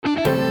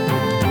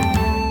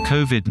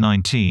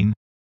COVID-19.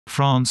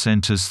 France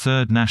enters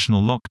third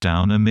national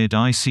lockdown amid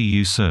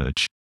ICU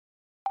surge.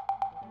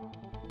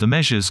 The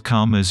measures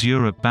come as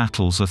Europe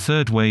battles a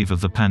third wave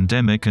of the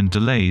pandemic and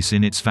delays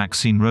in its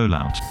vaccine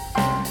rollout.